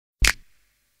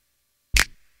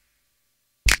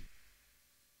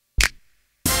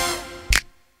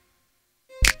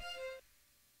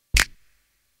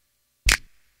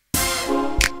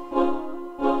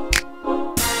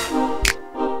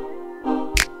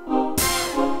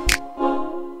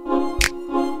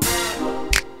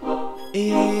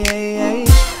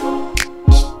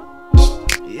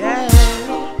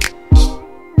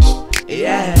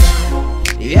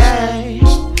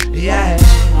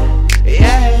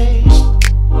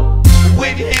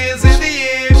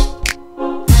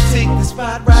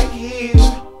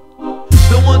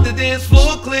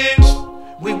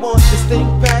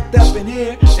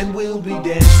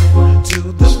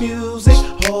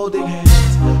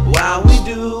while we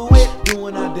do it,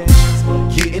 doing our dance,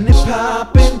 getting it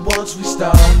poppin'. Once we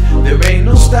start, there ain't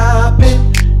no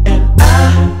stopping. And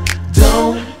I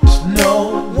don't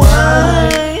know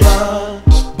why,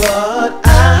 but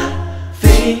I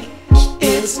think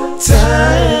it's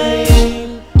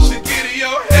time to get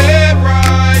your head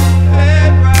right,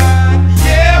 yeah right,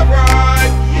 yeah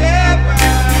right.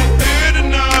 If you here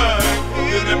tonight,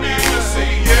 then I need to say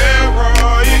yeah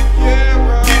right,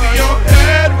 get your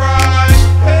head right,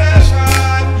 yeah right,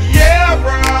 yeah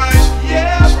right.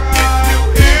 If you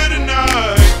here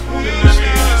tonight, then I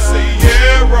need to say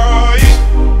yeah right,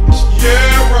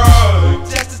 yeah right.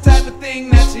 That's the type of thing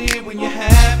that you hear when you're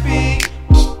happy.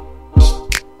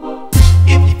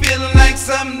 If you're feeling like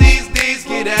something these days,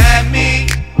 get at me.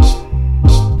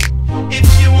 If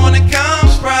you wanna come,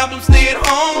 problems stay at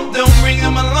home. Don't bring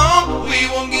them along, we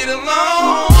won't get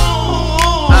along.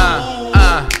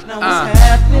 Now what's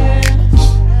happening?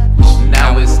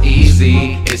 Now it's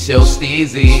easy, it's your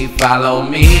steezy. Follow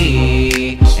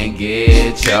me and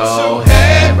get your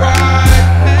head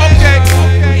right. Okay,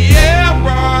 yeah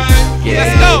right.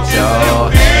 Get Let's go.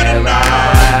 your head